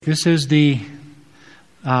This is the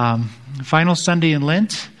final Sunday in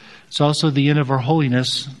Lent. It's also the end of our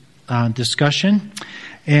holiness discussion.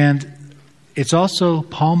 And it's also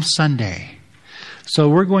Palm Sunday. So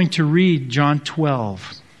we're going to read John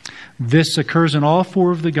 12. This occurs in all four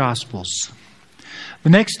of the Gospels. The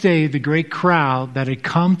next day, the great crowd that had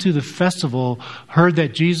come to the festival heard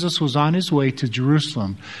that Jesus was on his way to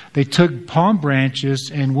Jerusalem. They took palm branches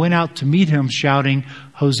and went out to meet him, shouting,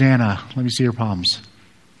 "Hosanna." Let me see your palms.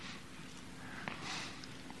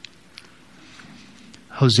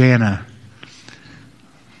 Hosanna.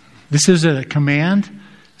 This is a command,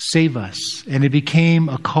 save us. And it became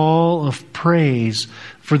a call of praise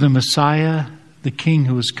for the Messiah, the King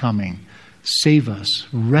who is coming. Save us,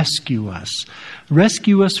 rescue us.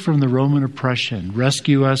 Rescue us from the Roman oppression.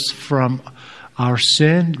 Rescue us from our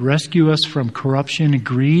sin. Rescue us from corruption and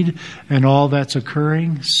greed and all that's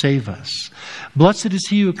occurring. Save us. Blessed is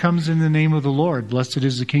he who comes in the name of the Lord. Blessed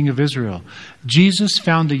is the King of Israel. Jesus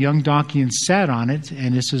found a young donkey and sat on it,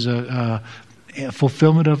 and this is a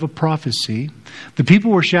fulfillment of a prophecy. The people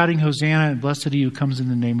were shouting, "Hosanna," and "Blessed is he who comes in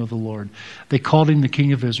the name of the Lord." They called him the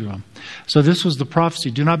King of Israel. So this was the prophecy.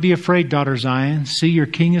 "Do not be afraid, daughter Zion. See, your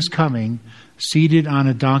king is coming, seated on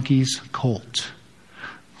a donkey's colt."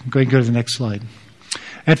 Go ahead and go to the next slide.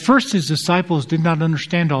 At first, his disciples did not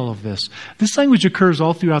understand all of this. This language occurs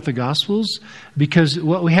all throughout the Gospels because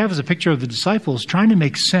what we have is a picture of the disciples trying to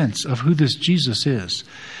make sense of who this Jesus is.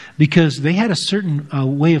 Because they had a certain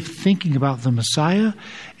way of thinking about the Messiah,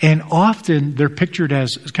 and often they're pictured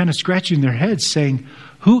as kind of scratching their heads saying,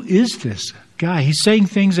 "Who is this guy? He's saying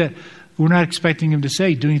things that we're not expecting him to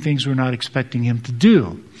say, doing things we're not expecting him to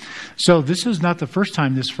do." So this is not the first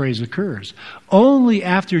time this phrase occurs. Only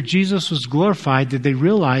after Jesus was glorified did they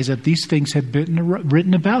realize that these things had been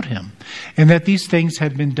written about him and that these things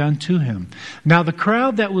had been done to him. Now the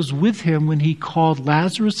crowd that was with him when he called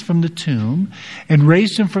Lazarus from the tomb and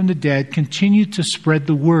raised him from the dead continued to spread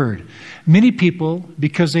the word. Many people,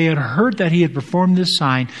 because they had heard that he had performed this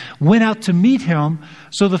sign, went out to meet him.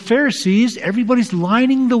 So the Pharisees, everybody's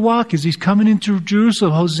lining the walk as he's coming into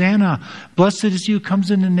Jerusalem. "Hosanna. Blessed is he who comes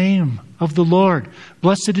in the name of the Lord.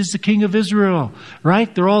 Blessed is the King of Israel."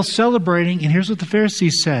 Right? They're all celebrating. And here's what the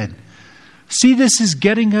Pharisees said. "See, this is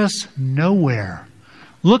getting us nowhere.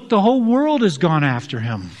 Look, the whole world has gone after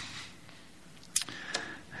him."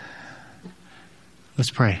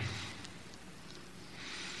 Let's pray.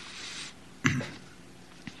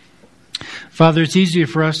 Father, it's easier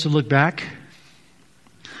for us to look back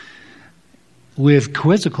with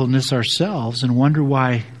quizzicalness ourselves and wonder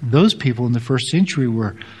why those people in the first century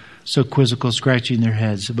were so quizzical, scratching their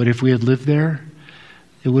heads. But if we had lived there,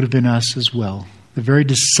 it would have been us as well. The very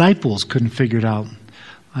disciples couldn't figure it out.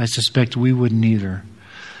 I suspect we wouldn't either.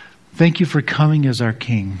 Thank you for coming as our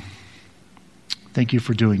King. Thank you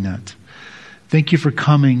for doing that. Thank you for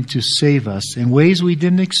coming to save us in ways we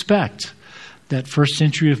didn't expect. That first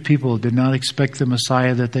century of people did not expect the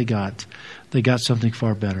Messiah that they got. They got something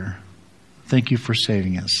far better. Thank you for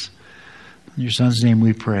saving us. In your Son's name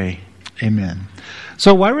we pray. Amen.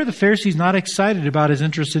 So why were the Pharisees not excited about his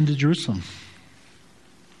entrance into Jerusalem?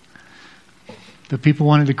 The people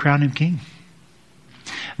wanted to crown him king.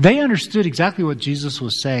 They understood exactly what Jesus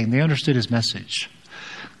was saying. They understood his message.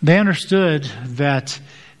 They understood that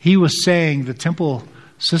he was saying the temple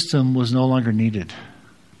system was no longer needed.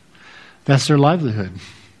 That's their livelihood.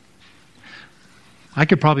 I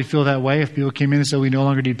could probably feel that way if people came in and said, "We no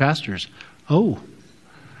longer need pastors." Oh,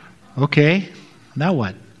 okay. Now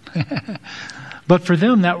what? But for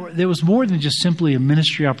them, there was more than just simply a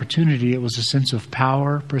ministry opportunity. It was a sense of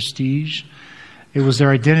power, prestige. It was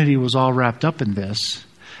their identity was all wrapped up in this.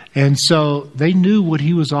 And so they knew what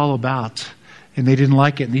he was all about, and they didn't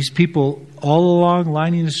like it. And these people all along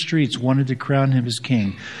lining the streets wanted to crown him as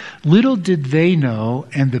king. Little did they know,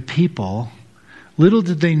 and the people, little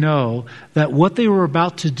did they know that what they were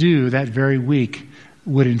about to do that very week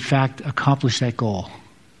would in fact accomplish that goal.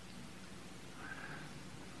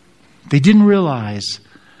 They didn't realize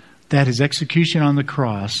that his execution on the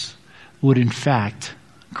cross would in fact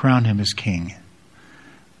crown him as king.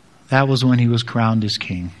 That was when he was crowned as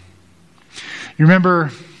king. You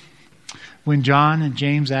remember when John and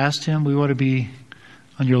James asked him, "We want to be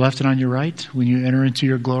on your left and on your right when you enter into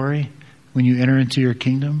your glory, when you enter into your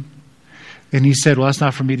kingdom?" And he said, "Well, that's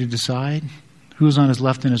not for me to decide." Who was on his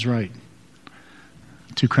left and his right?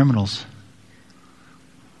 Two criminals.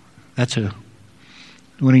 That's who.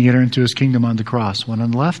 When he entered into his kingdom on the cross. One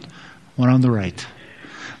on the left, one on the right.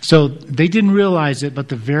 So they didn't realize it, but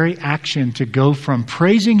the very action to go from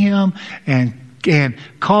praising him and and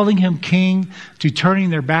calling him king to turning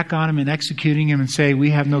their back on him and executing him and say, we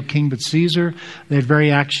have no king but Caesar, that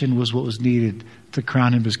very action was what was needed to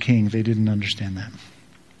crown him as king. They didn't understand that.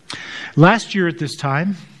 Last year at this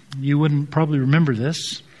time, you wouldn't probably remember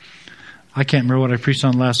this. I can't remember what I preached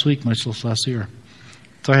on last week, much less last year.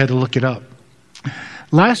 So I had to look it up.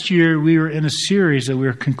 Last year, we were in a series that we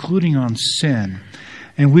were concluding on sin.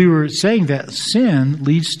 And we were saying that sin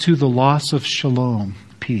leads to the loss of shalom,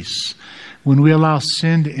 peace. When we allow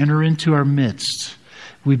sin to enter into our midst,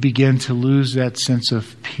 we begin to lose that sense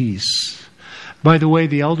of peace. By the way,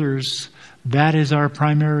 the elders, that is our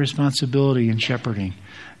primary responsibility in shepherding,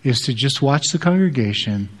 is to just watch the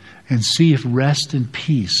congregation and see if rest and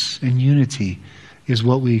peace and unity is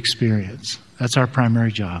what we experience. That's our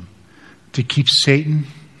primary job, to keep Satan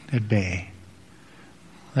at bay.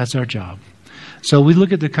 That's our job. So we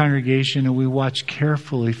look at the congregation and we watch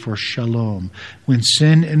carefully for shalom. When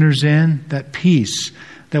sin enters in, that peace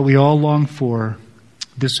that we all long for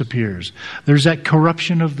disappears. There's that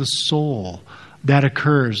corruption of the soul that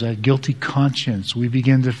occurs, that guilty conscience. We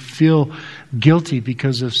begin to feel guilty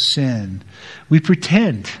because of sin. We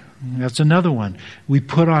pretend. That's another one. We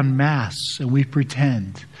put on masks and we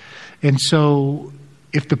pretend. And so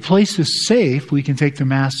if the place is safe, we can take the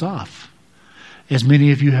masks off. As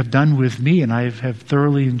many of you have done with me, and I have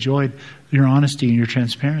thoroughly enjoyed your honesty and your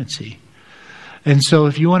transparency. And so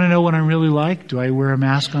if you want to know what I'm really like, do I wear a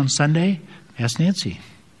mask on Sunday? Ask Nancy.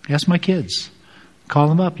 Ask my kids. Call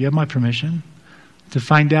them up. You have my permission to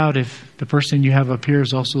find out if the person you have up here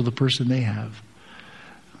is also the person they have.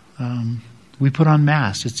 We put on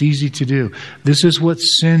masks. It's easy to do. This is what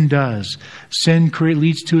sin does. Sin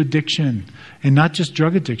leads to addiction. And not just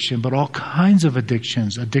drug addiction, but all kinds of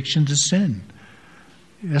addictions. Addiction to sin.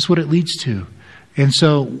 That's what it leads to. And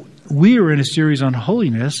so we are in a series on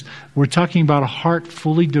holiness. We're talking about a heart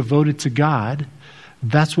fully devoted to God.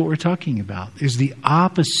 That's what we're talking about, is the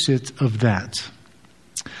opposite of that.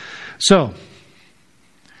 So,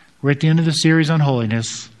 we're at the end of the series on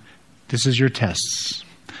holiness. This is your tests.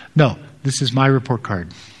 No, this is my report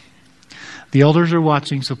card. The elders are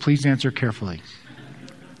watching, so please answer carefully.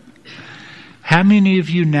 How many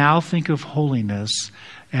of you now think of holiness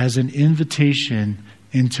as an invitation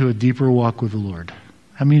into a deeper walk with the Lord?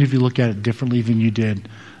 How many of you look at it differently than you did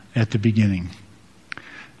at the beginning?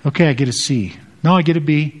 Okay, I get a C. No, I get a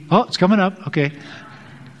B. Oh, it's coming up. Okay.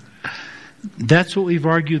 That's what we've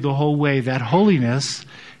argued the whole way, that holiness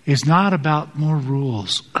is not about more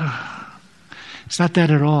rules. It's not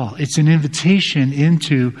that at all. It's an invitation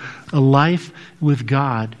into a life with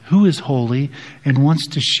God who is holy and wants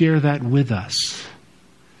to share that with us.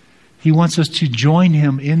 He wants us to join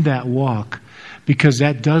Him in that walk, because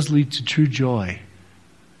that does lead to true joy.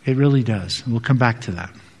 It really does. And we'll come back to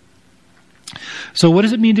that. So what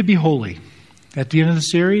does it mean to be holy? At the end of the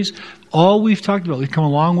series, all we've talked about, we've come a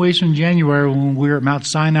long ways from January when we were at Mount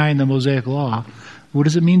Sinai and the Mosaic Law. What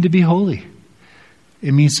does it mean to be holy?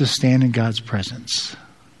 It means to stand in God's presence.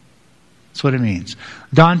 That's what it means.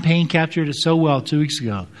 Don Payne captured it so well 2 weeks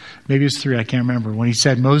ago. Maybe it's 3, I can't remember. When he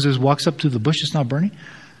said Moses walks up to the bush that's not burning.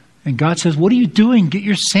 And God says, what are you doing? Get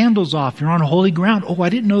your sandals off. You're on holy ground. Oh, I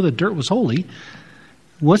didn't know the dirt was holy.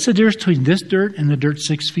 What's the difference between this dirt and the dirt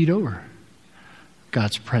 6 feet over?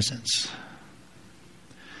 God's presence.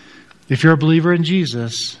 If you're a believer in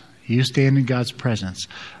Jesus, you stand in God's presence.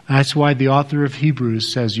 That's why the author of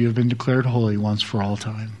Hebrews says you have been declared holy once for all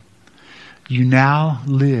time. You now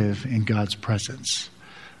live in God's presence.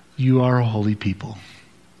 You are a holy people.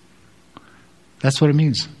 That's what it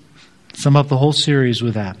means. Sum up the whole series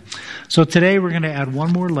with that. So today we're going to add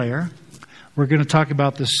one more layer. We're going to talk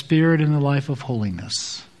about the Spirit in the life of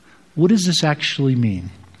holiness. What does this actually mean?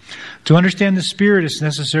 To understand the Spirit, it's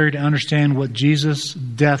necessary to understand what Jesus'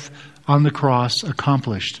 death on the cross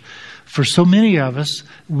accomplished. For so many of us,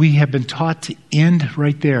 we have been taught to end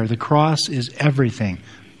right there. The cross is everything.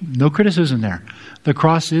 No criticism there. The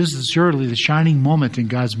cross is surely the shining moment in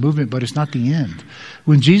God's movement, but it's not the end.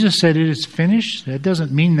 When Jesus said it is finished, that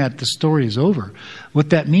doesn't mean that the story is over. What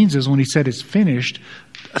that means is when He said it's finished,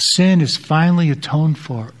 sin is finally atoned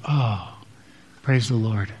for. Oh, praise the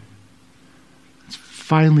Lord. It's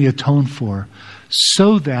finally atoned for,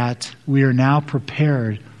 so that we are now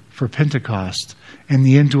prepared for Pentecost and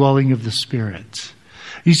the indwelling of the Spirit.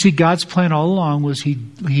 You see, God's plan all along was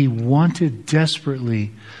He wanted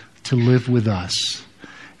desperately to live with us.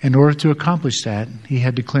 In order to accomplish that, He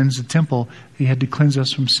had to cleanse the temple. He had to cleanse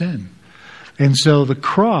us from sin. And so the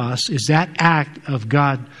cross is that act of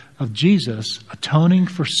God, of Jesus, atoning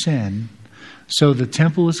for sin, so the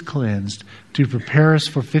temple is cleansed to prepare us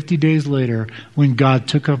for 50 days later when God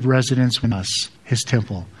took up residence with us, His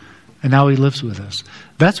temple. And now he lives with us.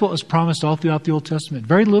 That's what was promised all throughout the Old Testament.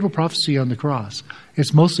 Very little prophecy on the cross.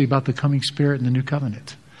 It's mostly about the coming Spirit and the new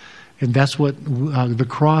covenant. And that's what the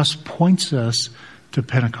cross points us to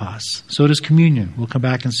Pentecost. So does communion. We'll come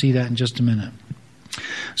back and see that in just a minute.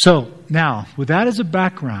 So now, with that as a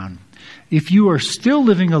background, if you are still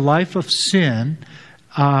living a life of sin,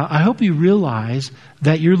 I hope you realize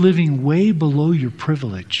that you're living way below your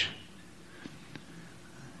privilege.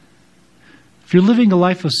 If you're living a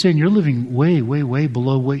life of sin, you're living way, way, way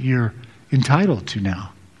below what you're entitled to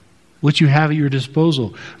now, what you have at your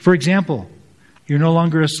disposal. For example, you're no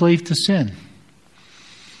longer a slave to sin.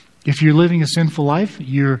 If you're living a sinful life,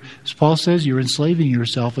 as Paul says, you're enslaving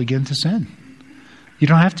yourself again to sin. You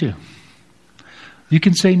don't have to. You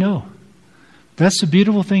can say no. That's the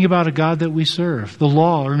beautiful thing about a God that we serve. The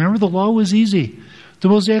law, remember, the law was easy. The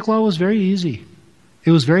Mosaic law was very easy.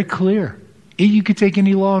 It was very clear. You could take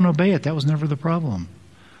any law and obey it. That was never the problem.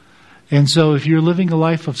 And so if you're living a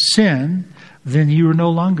life of sin, then you are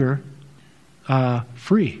no longer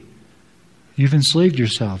free. You've enslaved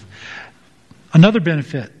yourself. Another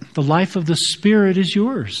benefit, the life of the Spirit is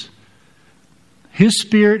yours. His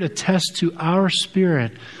Spirit attests to our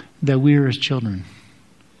spirit that we are His children.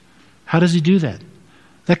 How does He do that?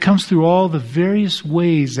 That comes through all the various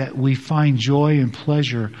ways that we find joy and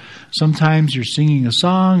pleasure. Sometimes you're singing a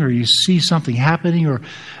song, or you see something happening,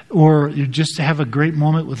 or you just have a great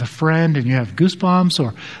moment with a friend and you have goosebumps,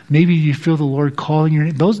 or maybe you feel the Lord calling your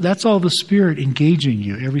name. That's all the Spirit engaging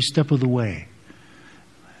you every step of the way.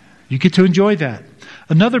 You get to enjoy that.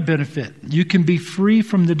 Another benefit, you can be free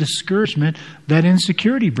from the discouragement that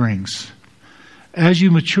insecurity brings. As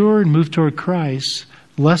you mature and move toward Christ,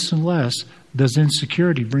 less and less does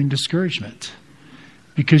insecurity bring discouragement,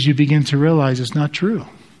 because you begin to realize it's not true.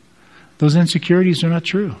 Those insecurities are not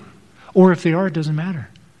true. Or if they are, it doesn't matter.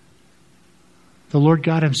 The Lord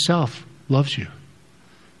God Himself loves you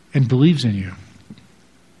and believes in you.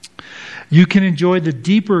 You can enjoy the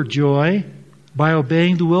deeper joy by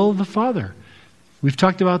obeying the will of the Father. We've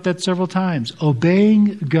talked about that several times.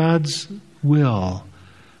 Obeying God's will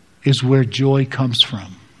is where joy comes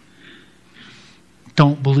from.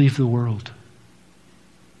 Don't believe the world.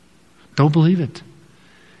 Don't believe it.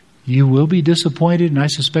 You will be disappointed, and I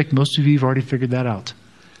suspect most of you have already figured that out.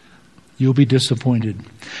 You'll be disappointed.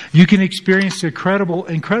 You can experience the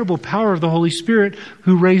incredible power of the Holy Spirit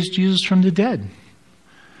who raised Jesus from the dead. Isn't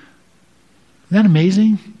that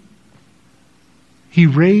amazing? He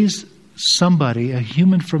raised somebody, a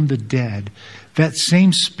human, from the dead. That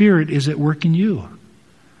same Spirit is at work in you.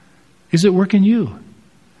 Is at work in you.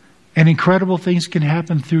 And incredible things can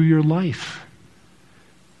happen through your life.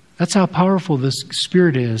 That's how powerful this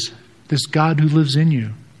Spirit is, this God who lives in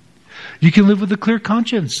you. You can live with a clear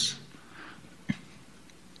conscience.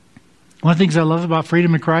 One of the things I love about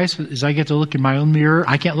freedom in Christ is I get to look in my own mirror.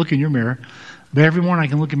 I can't look in your mirror, but every morning I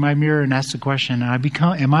can look in my mirror and ask the question,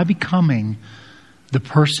 am I becoming the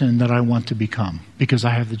person that I want to become? Because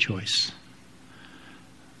I have the choice.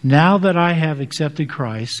 Now that I have accepted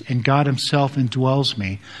Christ and God Himself indwells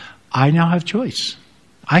me, I now have choice.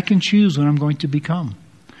 I can choose what I'm going to become.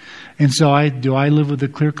 And so do I live with a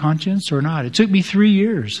clear conscience or not? It took me 3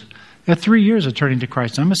 years. At 3 years of turning to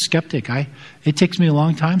Christ. I'm a skeptic. It takes me a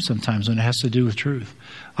long time sometimes when it has to do with truth.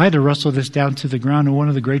 I had to wrestle this down to the ground. And one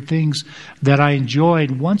of the great things that I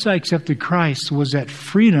enjoyed once I accepted Christ was that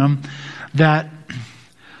freedom that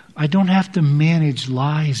I don't have to manage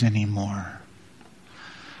lies anymore.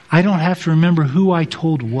 I don't have to remember who I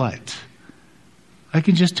told what. I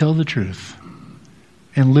can just tell the truth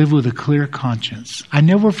and live with a clear conscience. I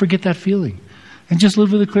never forget that feeling. And just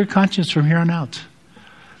live with a clear conscience from here on out.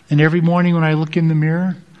 And every morning when I look in the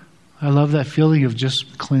mirror, I love that feeling of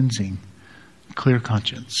just cleansing, clear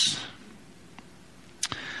conscience.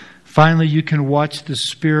 Finally, you can watch the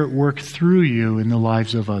Spirit work through you in the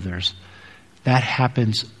lives of others. That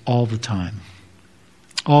happens all the time.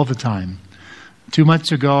 All the time. 2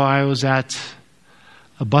 months ago, I was at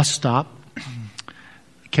a bus stop,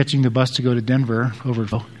 catching the bus to go to Denver,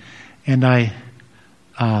 and I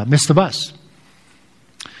missed the bus.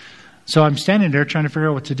 So I'm standing there trying to figure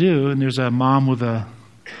out what to do, and there's a mom with a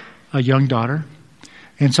young daughter.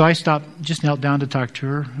 And so I stopped, just knelt down to talk to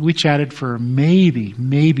her. We chatted for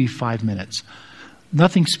maybe 5 minutes.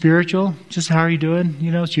 Nothing spiritual, just how are you doing?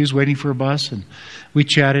 You know, she was waiting for a bus, and we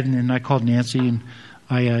chatted, and I called Nancy, and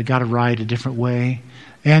I got a ride a different way.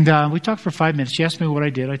 And we talked for 5 minutes. She asked me what I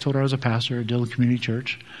did. I told her I was a pastor at Dillon Community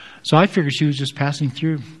Church. So I figured she was just passing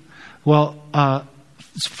through. Well,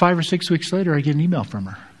 5 or 6 weeks later, I get an email from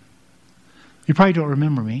her. You probably don't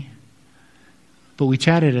remember me, but we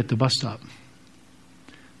chatted at the bus stop.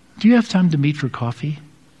 Do you have time to meet for coffee?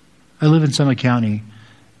 I live in Summit County,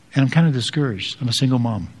 and I'm kind of discouraged. I'm a single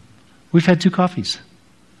mom. We've had 2 coffees.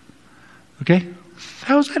 Okay?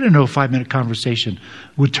 How was I to know a 5-minute conversation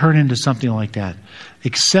would turn into something like that?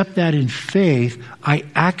 Except that in faith, I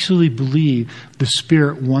actually believe the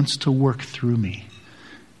Spirit wants to work through me.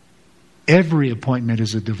 Every appointment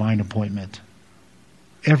is a divine appointment.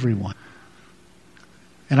 Everyone.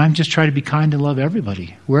 And I'm just trying to be kind and love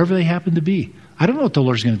everybody, wherever they happen to be. I don't know what the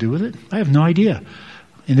Lord's going to do with it. I have no idea.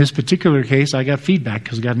 In this particular case, I got feedback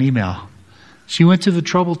because I got an email. She went to the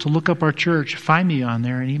trouble to look up our church, find me on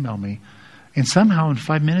there, and email me. And somehow in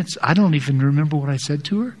 5 minutes, I don't even remember what I said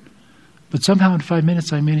to her, but somehow in 5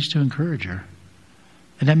 minutes, I managed to encourage her.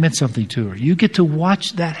 And that meant something to her. You get to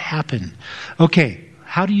watch that happen. Okay,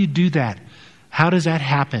 how do you do that? How does that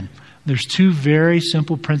happen? There's 2 very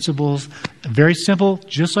simple principles. Very simple,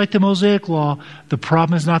 just like the Mosaic Law. The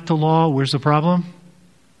problem is not the law. Where's the problem?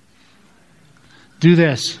 Do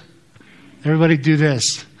this. Everybody do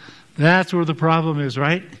this. That's where the problem is,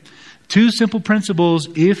 right? 2 simple principles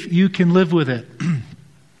if you can live with it.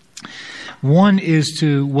 One is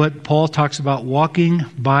to what Paul talks about, walking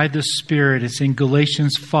by the Spirit. It's in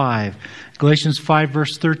Galatians 5. Galatians 5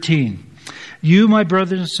 verse 13. You, my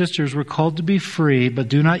brothers and sisters, were called to be free, but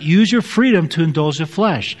do not use your freedom to indulge the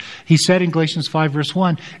flesh. He said in Galatians 5 verse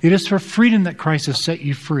 1, it is for freedom that Christ has set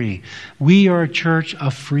you free. We are a church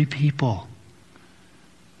of free people.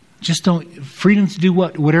 Just don't, freedom to do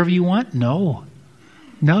what? Whatever you want? No.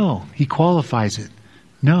 No. He qualifies it.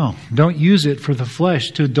 No. Don't use it for the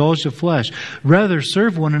flesh, to indulge the flesh. Rather,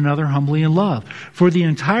 serve one another humbly in love. For the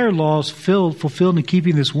entire law is fulfilled in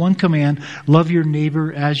keeping this one command, love your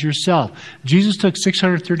neighbor as yourself. Jesus took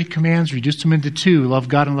 630 commands, reduced them into 2, love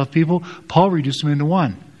God and love people. Paul reduced them into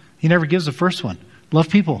 1. He never gives the first one, love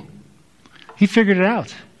people. He figured it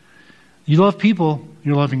out. You love people,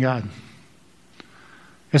 you're loving God.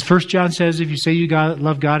 As 1 John says, if you say you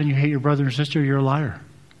love God and you hate your brother or sister, you're a liar.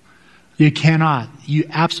 You cannot. You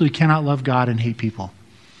absolutely cannot love God and hate people.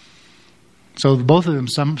 So both of them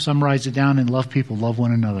summarize it down in love people, love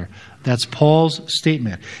one another. That's Paul's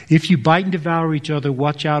statement. If you bite and devour each other,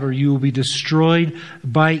 watch out or you will be destroyed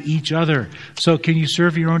by each other. So can you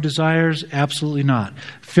serve your own desires? Absolutely not.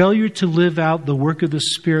 Failure to live out the work of the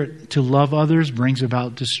Spirit to love others brings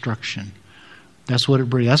about destruction. That's what it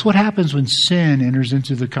brings. That's what happens when sin enters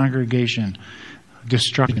into the congregation.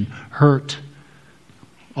 Destruction, hurt,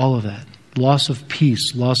 all of that. Loss of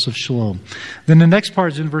peace, loss of shalom. Then the next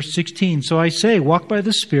part is in verse 16. So I say, walk by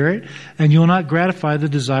the Spirit, and you will not gratify the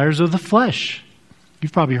desires of the flesh.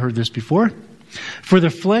 You've probably heard this before. For the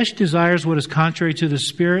flesh desires what is contrary to the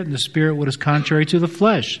Spirit, and the Spirit what is contrary to the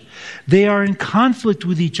flesh. They are in conflict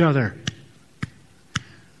with each other.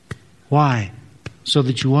 Why? So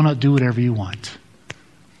that you will not do whatever you want.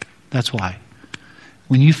 That's why.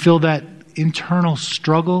 When you feel that internal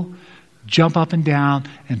struggle, jump up and down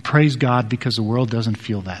and praise God because the world doesn't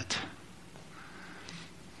feel that.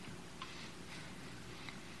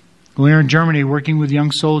 When we were in Germany working with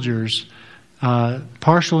young soldiers,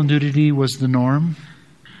 partial nudity was the norm,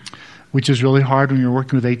 which is really hard when you're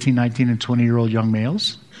working with 18, 19, and 20-year-old young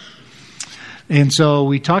males. And so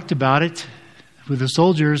we talked about it with the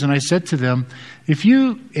soldiers, and I said to them, if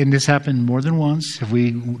you, and this happened more than once, if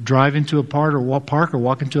we drive into a park or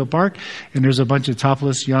walk into a park, and there's a bunch of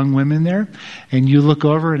topless young women there, and you look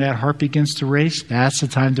over and that heart begins to race, that's the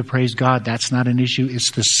time to praise God. That's not an issue.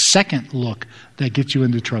 It's the second look that gets you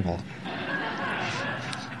into trouble.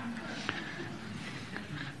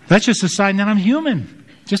 That's just a sign that I'm human.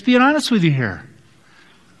 Just being honest with you here.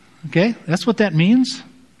 Okay? That's what that means.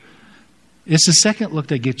 It's the second look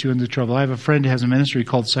that gets you into trouble. I have a friend who has a ministry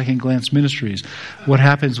called Second Glance Ministries. What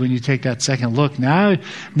happens when you take that second look? Now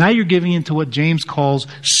you're giving into what James calls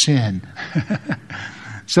sin.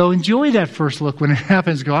 So enjoy that first look when it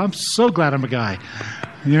happens. Go, I'm so glad I'm a guy.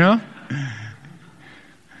 You know?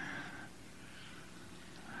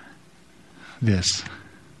 This.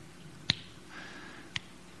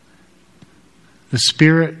 The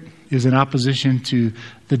Spirit is in opposition to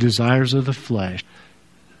the desires of the flesh.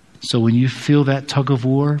 So when you feel that tug of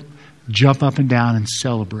war, jump up and down and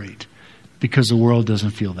celebrate because the world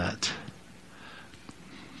doesn't feel that.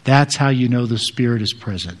 That's how you know the Spirit is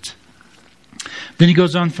present. Then he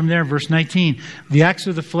goes on from there, verse 19. The acts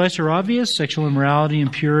of the flesh are obvious: sexual immorality,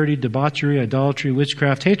 impurity, debauchery, idolatry,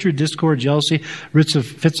 witchcraft, hatred, discord, jealousy, fits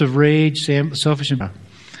of rage, selfish.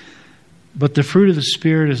 But the fruit of the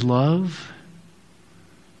Spirit is love,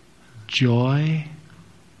 joy.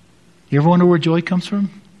 You ever wonder where joy comes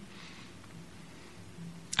from?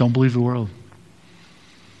 Don't believe the world.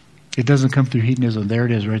 It doesn't come through hedonism. There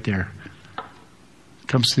it is right there. It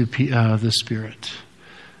comes through the Spirit.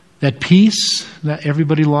 That peace that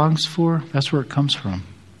everybody longs for, that's where it comes from.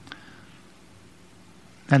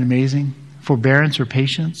 Isn't that amazing? Forbearance or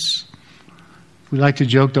patience. We like to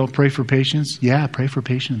joke, don't pray for patience. Yeah, pray for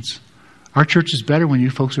patience. Our church is better when you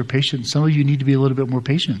folks are patient. Some of you need to be a little bit more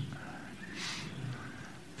patient.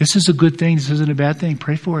 This is a good thing. This isn't a bad thing.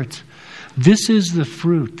 Pray for it. This is the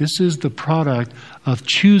fruit. This is the product of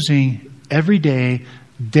choosing every day,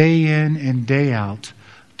 day in and day out,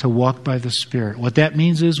 to walk by the Spirit. What that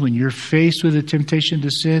means is when you're faced with a temptation to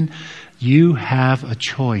sin, you have a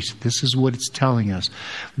choice. This is what it's telling us.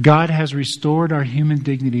 God has restored our human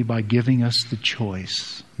dignity by giving us the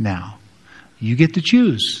choice. Now, you get to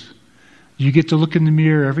choose. You get to look in the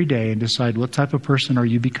mirror every day and decide what type of person are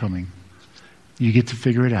you becoming. You get to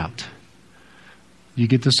figure it out. You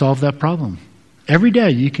get to solve that problem. Every day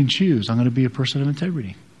you can choose, I'm going to be a person of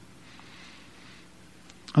integrity.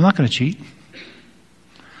 I'm not going to cheat.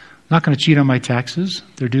 I'm not going to cheat on my taxes.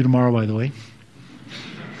 They're due tomorrow, by the way.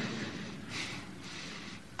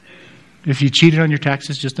 If you cheated on your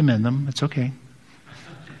taxes, just amend them. It's okay.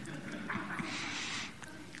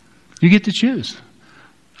 You get to choose.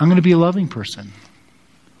 I'm going to be a loving person.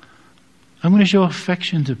 I'm going to show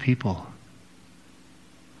affection to people.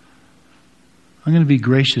 I'm going to be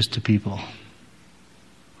gracious to people.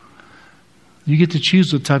 You get to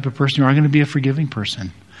choose what type of person you are. I'm going to be a forgiving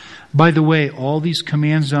person. By the way, all these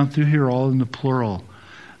commands down through here are all in the plural.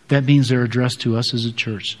 That means they're addressed to us as a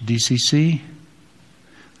church. DCC,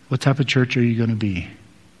 what type of church are you going to be?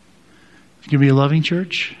 You're going to be a loving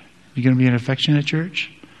church? You're going to be an affectionate church?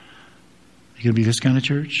 You're going to be this kind of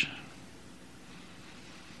church?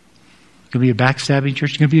 You're going to be a backstabbing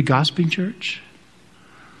church? You're going to be a gossiping church?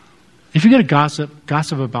 If you're going to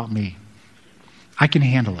gossip about me, I can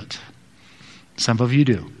handle it. Some of you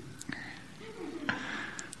do.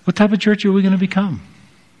 What type of church are we going to become?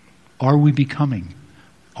 Are we becoming?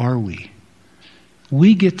 Are we?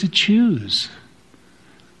 We get to choose.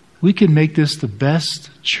 We can make this the best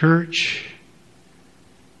church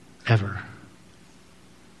ever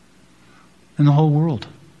in the whole world.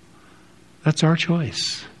 That's our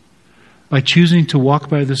choice. By choosing to walk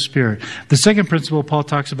by the Spirit. The second principle Paul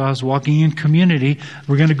talks about is walking in community.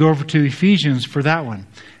 We're going to go over to Ephesians for that one.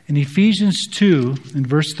 In Ephesians 2, in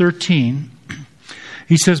verse 13,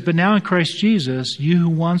 he says, "But now in Christ Jesus, you who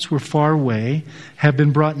once were far away have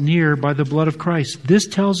been brought near by the blood of Christ." This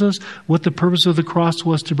tells us what the purpose of the cross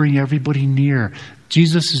was, to bring everybody near.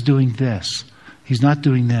 Jesus is doing this. He's not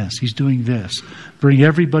doing this. He's doing this. Bring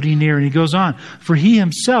everybody near. And he goes on, "For he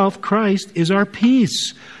himself, Christ, is our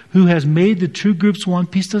peace, who has made the two groups one."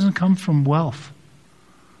 Peace doesn't come from wealth.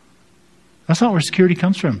 That's not where security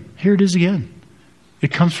comes from. Here it is again.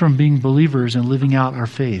 It comes from being believers and living out our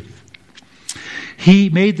faith. He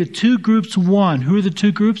made the two groups one. Who are the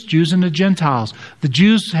two groups? Jews and the Gentiles. The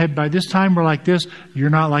Jews had, by this time, were like this: "You're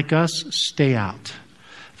not like us, stay out."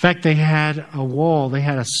 In fact, they had a wall, they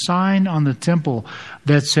had a sign on the temple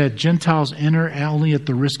that said, "Gentiles enter only at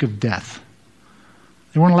the risk of death."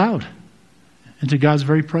 They weren't allowed into God's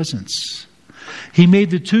very presence. He made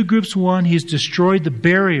the two groups one. He's destroyed the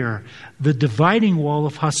barrier, the dividing wall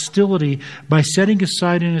of hostility, by setting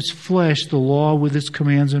aside in his flesh the law with its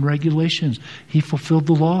commands and regulations. He fulfilled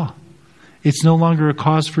the law. It's no longer a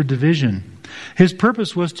cause for division. His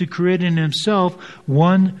purpose was to create in himself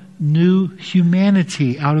one new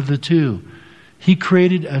humanity out of the two. He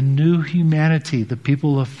created a new humanity, the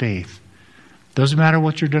people of faith. Doesn't matter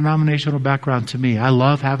what your denominational background to me. I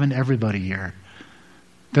love having everybody here.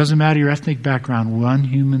 Doesn't matter your ethnic background.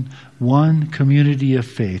 One community of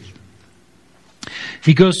faith.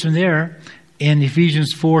 He goes from there in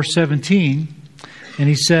Ephesians 4:17, and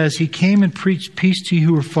he says, "He came and preached peace to you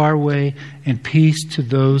who are far away and peace to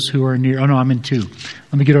those who are near." Oh no, I'm in 2.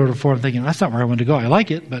 Let me get over to 4. I'm thinking, that's not where I want to go. I like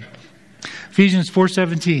it, but Ephesians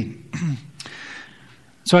 4:17.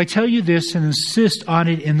 "So I tell you this and insist on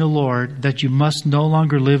it in the Lord, that you must no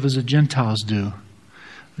longer live as the Gentiles do."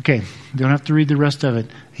 Okay, don't have to read the rest of it.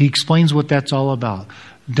 He explains what that's all about.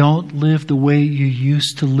 Don't live the way you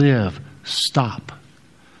used to live. Stop.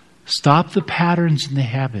 Stop the patterns and the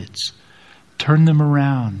habits. Turn them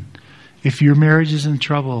around. If your marriage is in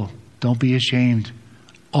trouble, don't be ashamed.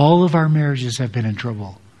 All of our marriages have been in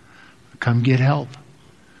trouble. Come get help.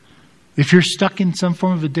 If you're stuck in some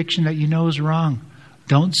form of addiction that you know is wrong,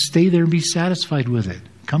 don't stay there and be satisfied with it.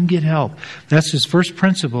 Come get help. That's his first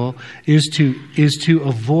principle, is to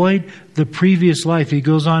avoid the previous life. He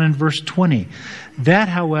goes on in verse 20. That,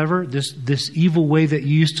 however, this evil way that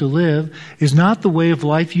you used to live is not the way of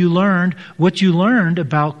life you learned. What you learned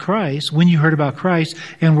about Christ, when you heard about Christ,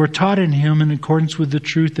 and were taught in Him in accordance with the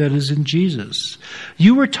truth that is in Jesus.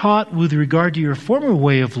 You were taught with regard to your former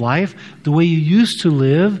way of life, the way you used to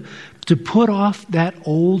live, to put off that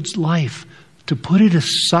old life, to put it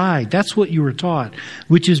aside. That's what you were taught,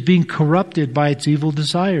 which is being corrupted by its evil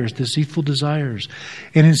desires, deceitful desires.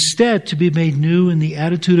 And instead, to be made new in the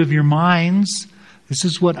attitude of your minds. This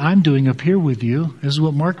is what I'm doing up here with you. This is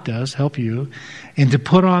what Mark does, help you. And to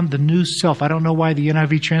put on the new self. I don't know why the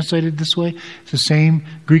NIV translated this way. It's the same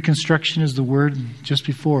Greek construction as the word just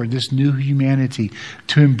before. This new humanity.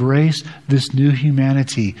 To embrace this new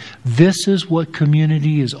humanity. This is what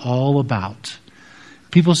community is all about.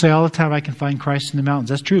 People say all the time, I can find Christ in the mountains.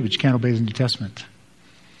 That's true, but you can't obey the New Testament.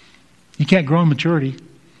 You can't grow in maturity.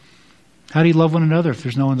 How do you love one another if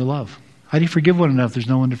there's no one to love? How do you forgive one another if there's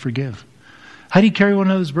no one to forgive? How do you carry one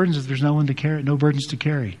another's burdens if there's no one to carry, no burdens to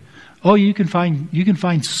carry? Oh, you can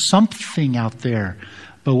find something out there,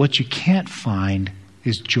 but what you can't find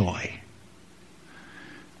is joy.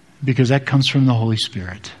 Because that comes from the Holy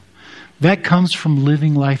Spirit. That comes from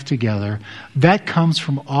living life together. That comes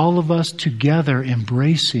from all of us together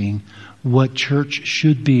embracing what church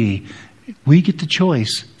should be. We get the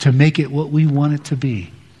choice to make it what we want it to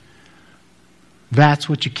be. That's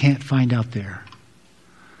what you can't find out there.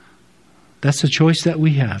 That's the choice that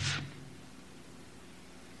we have.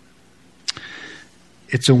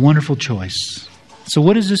 It's a wonderful choice. So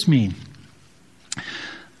what does this mean?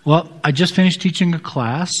 Well, I just finished teaching a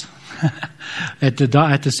class at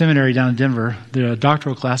the seminary down in Denver. They're a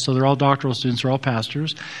doctoral class, so they're all doctoral students, they're all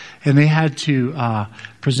pastors. And they had to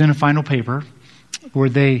present a final paper where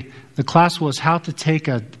the class was how to take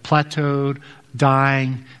a plateaued,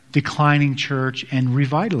 dying, declining church and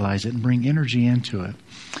revitalize it and bring energy into it.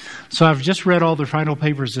 So I've just read all the final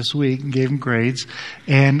papers this week and gave them grades.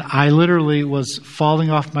 And I literally was falling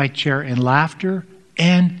off my chair in laughter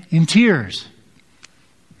and in tears.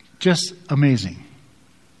 Just amazing.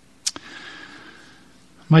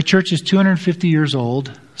 My church is 250 years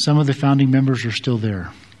old. Some of the founding members are still there.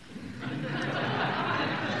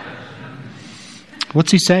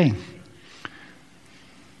 What's he saying?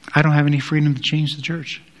 I don't have any freedom to change the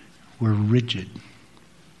church. We're rigid.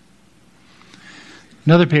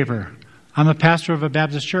 Another paper. I'm a pastor of a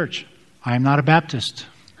Baptist church. I am not a Baptist.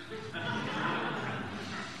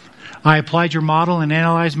 I applied your model and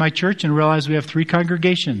analyzed my church and realized we have 3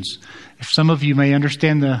 congregations. If some of you may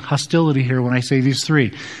understand the hostility here when I say these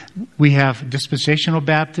 3. We have Dispensational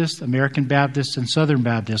Baptists, American Baptists, and Southern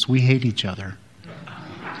Baptists. We hate each other.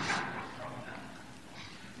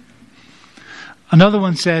 Another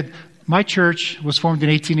one said, my church was formed in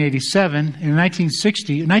 1887. In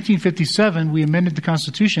 1957, we amended the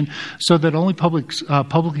Constitution so that only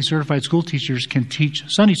publicly certified school teachers can teach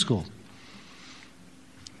Sunday school.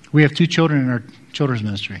 We have 2 children in our children's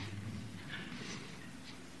ministry.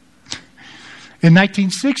 In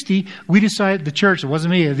 1960, we decided, the church, it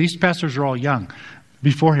wasn't me, these pastors are all young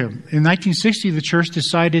before him. In 1960, the church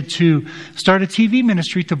decided to start a TV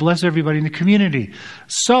ministry to bless everybody in the community.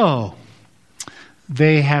 So,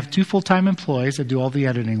 they have 2 full-time employees that do all the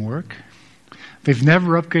editing work. They've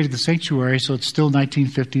never upgraded the sanctuary, so it's still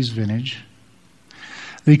 1950s vintage.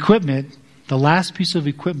 The equipment, the last piece of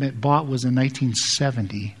equipment bought was in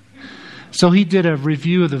 1970. So he did a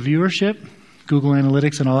review of the viewership, Google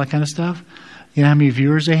Analytics and all that kind of stuff. You know how many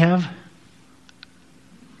viewers they have?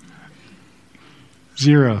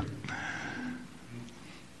 0.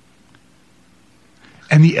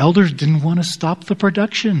 And the elders didn't want to stop the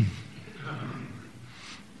production.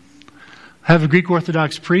 I have a Greek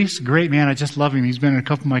Orthodox priest, great man, I just love him. He's been in a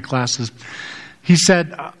couple of my classes. He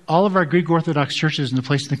said, all of our Greek Orthodox churches in the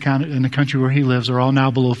place in the country where he lives are all now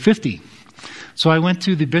below 50. So I went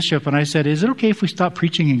to the bishop and I said, is it okay if we stop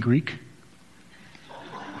preaching in Greek?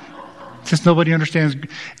 Since nobody understands.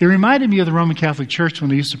 It reminded me of the Roman Catholic Church when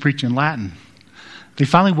they used to preach in Latin. They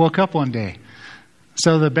finally woke up one day.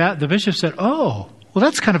 So the bishop said, oh, well,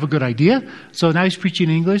 that's kind of a good idea. So now he's preaching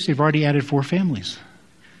in English. They've already added 4 families.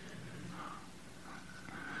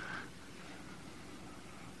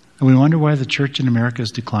 And we wonder why the church in America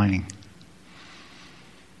is declining.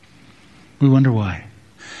 We wonder why.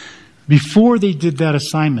 Before they did that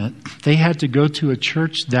assignment, they had to go to a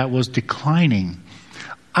church that was declining.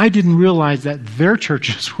 I didn't realize that their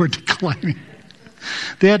churches were declining.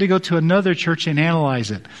 They had to go to another church and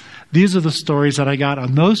analyze it. These are the stories that I got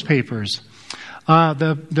on those papers.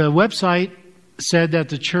 The website said that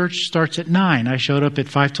the church starts at 9. I showed up at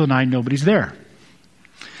 5 till 9. Nobody's there.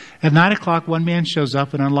 At 9 o'clock, one man shows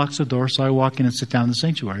up and unlocks the door, so I walk in and sit down in the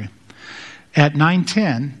sanctuary. At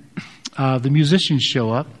 9:10, the musicians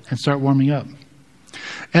show up and start warming up.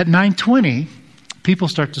 At 9:20, people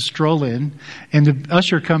start to stroll in, and the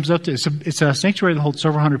usher comes up to it's a sanctuary that holds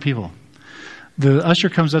several hundred people. The usher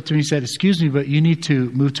comes up to me and said, "Excuse me, but you need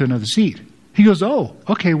to move to another seat." He goes, "Oh,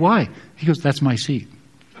 okay, why?" He goes, "That's my seat."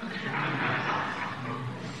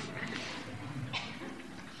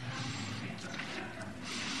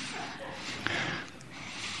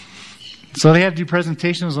 So they had to do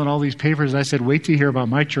presentations on all these papers. I said, "Wait till you hear about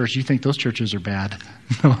my church. You think those churches are bad."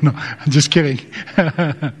 No, I'm just kidding.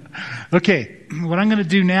 Okay, what I'm going to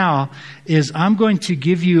do now is I'm going to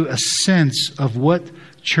give you a sense of what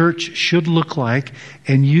church should look like,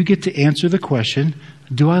 and you get to answer the question,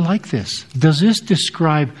 do I like this? Does this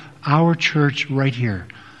describe our church right here?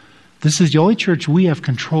 This is the only church we have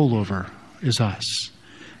control over, is us.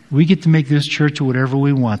 We get to make this church whatever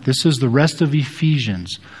we want. This is the rest of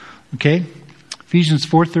Ephesians. Okay? Ephesians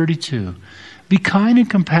 4:32. Be kind and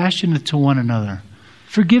compassionate to one another,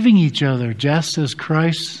 forgiving each other, just as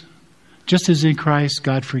in Christ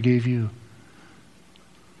God forgave you.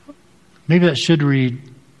 Maybe that should read,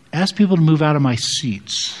 ask people to move out of my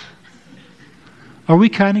seats. Are we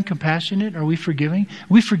kind and compassionate? Are we forgiving?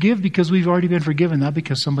 We forgive because we've already been forgiven, not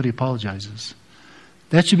because somebody apologizes.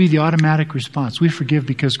 That should be the automatic response. We forgive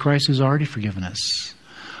because Christ has already forgiven us.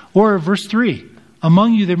 Or verse 3.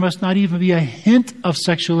 Among you there must not even be a hint of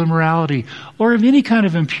sexual immorality or of any kind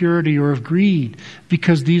of impurity or of greed,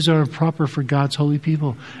 because these are improper for God's holy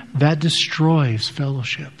people. That destroys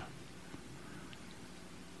fellowship.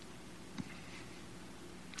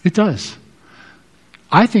 It does.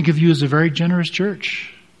 I think of you as a very generous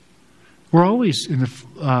church. We're always in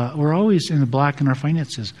the black in our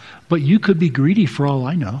finances, but you could be greedy for all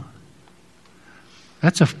I know.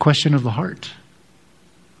 That's a question of the heart.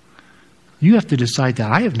 You have to decide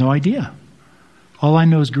that. I have no idea. All I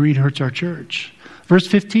know is greed hurts our church. Verse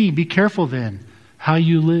 15, be careful then how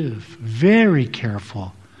you live. Very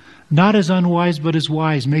careful. Not as unwise, but as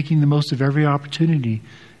wise, making the most of every opportunity,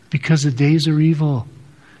 because the days are evil.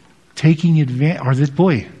 Taking advantage. Are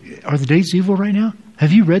the days evil right now?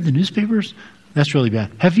 Have you read the newspapers? That's really bad.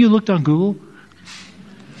 Have you looked on Google?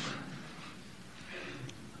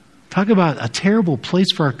 Talk about a terrible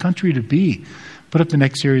place for our country to be. Put up the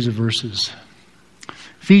next series of verses.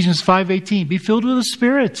 Ephesians 5:18. Be filled with the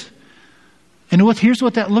Spirit. And here's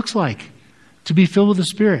what that looks like. To be filled with the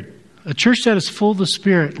Spirit. A church that is full of the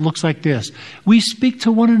Spirit looks like this. We speak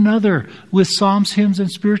to one another with psalms, hymns,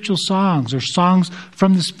 and spiritual songs, or songs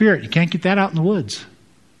from the Spirit. You can't get that out in the woods.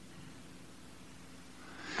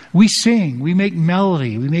 We sing, we make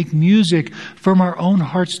melody, we make music from our own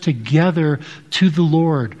hearts together to the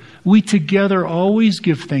Lord. We together always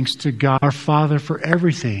give thanks to God, our Father, for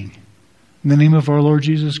everything. In the name of our Lord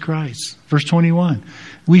Jesus Christ. Verse 21.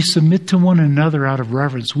 We submit to one another out of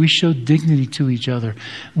reverence. We show dignity to each other.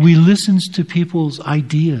 We listen to people's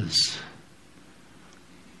ideas.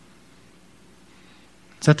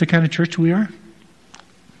 Is that the kind of church we are?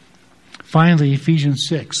 Finally, Ephesians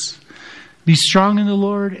 6. Be strong in the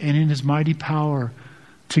Lord and in His mighty power.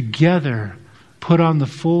 Together, put on the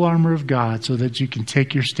full armor of God so that you can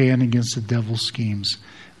take your stand against the devil's schemes.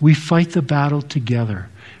 We fight the battle together.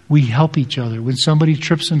 We help each other. When somebody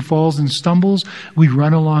trips and falls and stumbles, we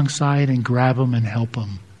run alongside and grab them and help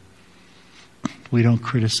them. We don't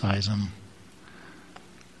criticize them.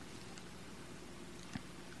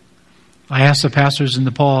 I asked the pastors in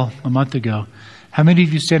Nepal a month ago, how many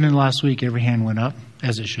of you sent in last week? Every hand went up,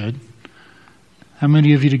 as it should. How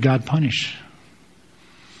many of you did God punish?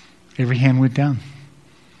 Every hand went down.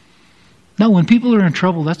 No, when people are in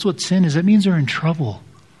trouble, that's what sin is. That means they're in trouble.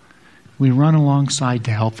 We run alongside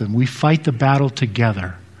to help them. We fight the battle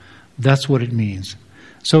together. That's what it means.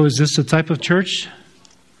 So is this the type of church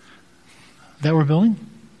that we're building?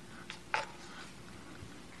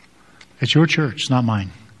 It's your church, not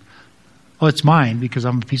mine. Well, it's mine because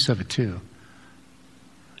I'm a piece of it too.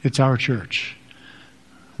 It's our church.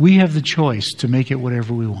 We have the choice to make it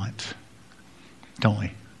whatever we want, don't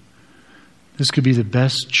we? This could be the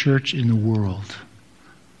best church in the world.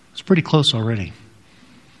 It's pretty close already.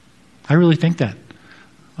 I really think that.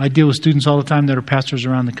 I deal with students all the time that are pastors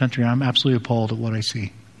around the country, and I'm absolutely appalled at what I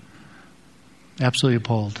see. Absolutely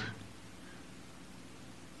appalled.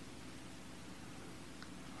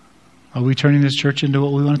 Are we turning this church into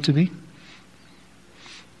what we want it to be?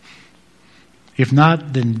 If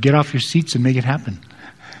not, then get off your seats and make it happen.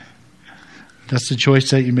 That's the choice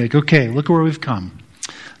that you make. Okay, look at where we've come.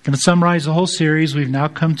 going to summarize the whole series. We've now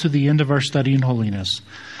come to the end of our study in holiness.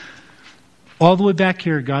 All the way back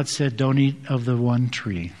here, God said, don't eat of the one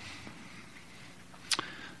tree.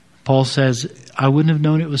 Paul says, I wouldn't have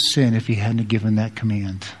known it was sin if he hadn't given that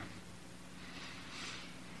command.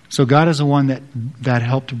 So God is the one that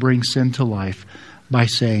helped bring sin to life by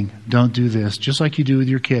saying, don't do this, just like you do with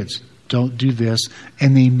your kids. Don't do this,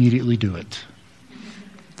 and they immediately do it.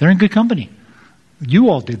 They're in good company. You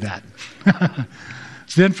all did that.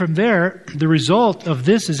 So then from there, the result of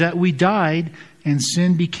this is that we died and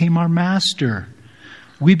sin became our master.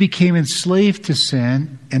 We became enslaved to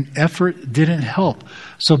sin and effort didn't help.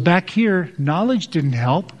 So back here, knowledge didn't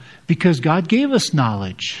help because God gave us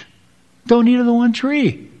knowledge. Don't eat of the one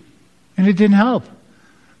tree. And it didn't help.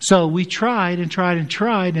 So we tried and tried and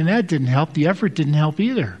tried, and that didn't help. The effort didn't help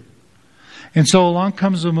either. And so along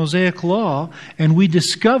comes the Mosaic Law, and we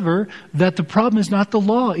discover that the problem is not the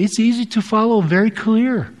law. It's easy to follow, very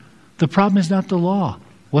clear. The problem is not the law.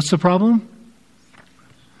 What's the problem?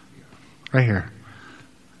 Right here.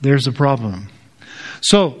 There's the problem.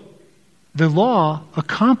 So the law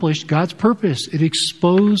accomplished God's purpose. It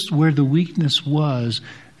exposed where the weakness was,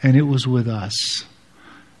 and it was with us.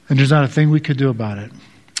 And there's not a thing we could do about it.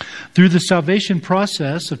 Through the salvation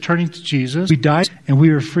process of turning to Jesus, we died and we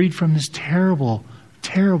were freed from this terrible,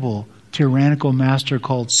 terrible, tyrannical master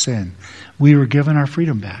called sin. We were given our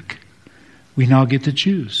freedom back. We now get to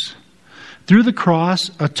choose. Through the cross,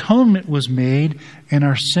 atonement was made and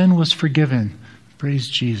our sin was forgiven. Praise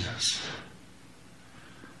Jesus.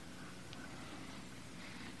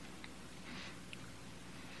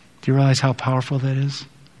 Do you realize how powerful that is?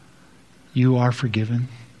 You are forgiven.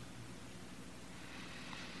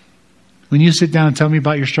 When you sit down and tell me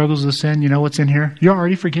about your struggles with sin, you know what's in here? You're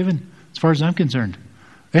already forgiven, as far as I'm concerned.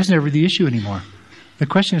 That's never the issue anymore. The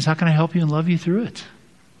question is, how can I help you and love you through it?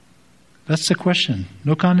 That's the question.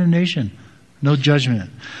 No condemnation, no judgment.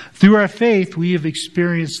 Through our faith, we have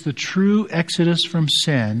experienced the true exodus from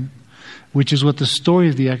sin, which is what the story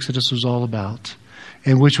of the Exodus was all about,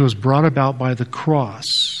 and which was brought about by the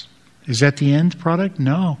cross. Is that the end product?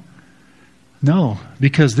 No. No,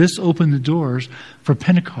 because this opened the doors for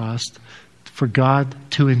Pentecost, for God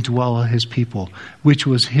to indwell His people, which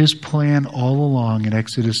was His plan all along in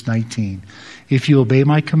Exodus 19. If you obey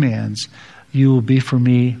my commands, you will be for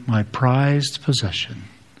me my prized possession.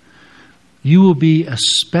 You will be a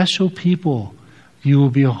special people. You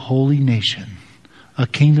will be a holy nation, a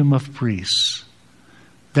kingdom of priests.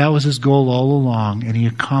 That was His goal all along, and He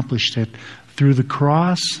accomplished it through the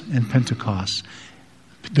cross and Pentecost.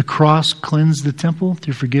 The cross cleansed the temple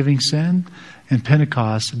through forgiving sin, and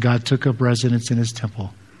Pentecost, God took up residence in His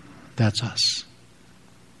temple. That's us.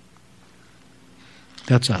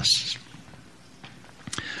 That's us.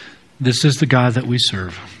 This is the God that we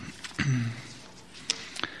serve.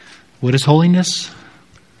 What is holiness?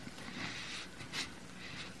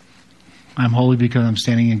 I'm holy because I'm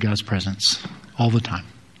standing in God's presence all the time.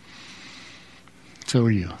 So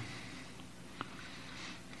are you.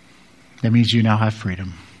 That means you now have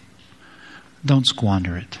freedom. Don't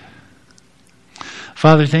squander it.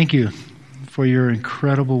 Father, thank you for your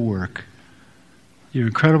incredible work. Your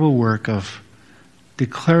incredible work of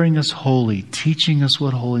declaring us holy, teaching us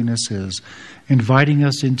what holiness is, inviting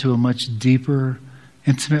us into a much deeper,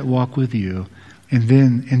 intimate walk with you, and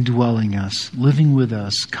then indwelling us, living with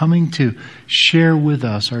us, coming to share with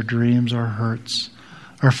us our dreams, our hurts,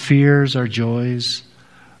 our fears, our joys,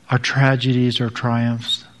 our tragedies, our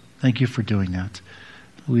triumphs. Thank you for doing that.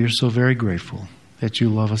 We are so very grateful that you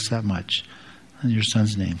love us that much. In your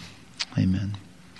Son's name, amen.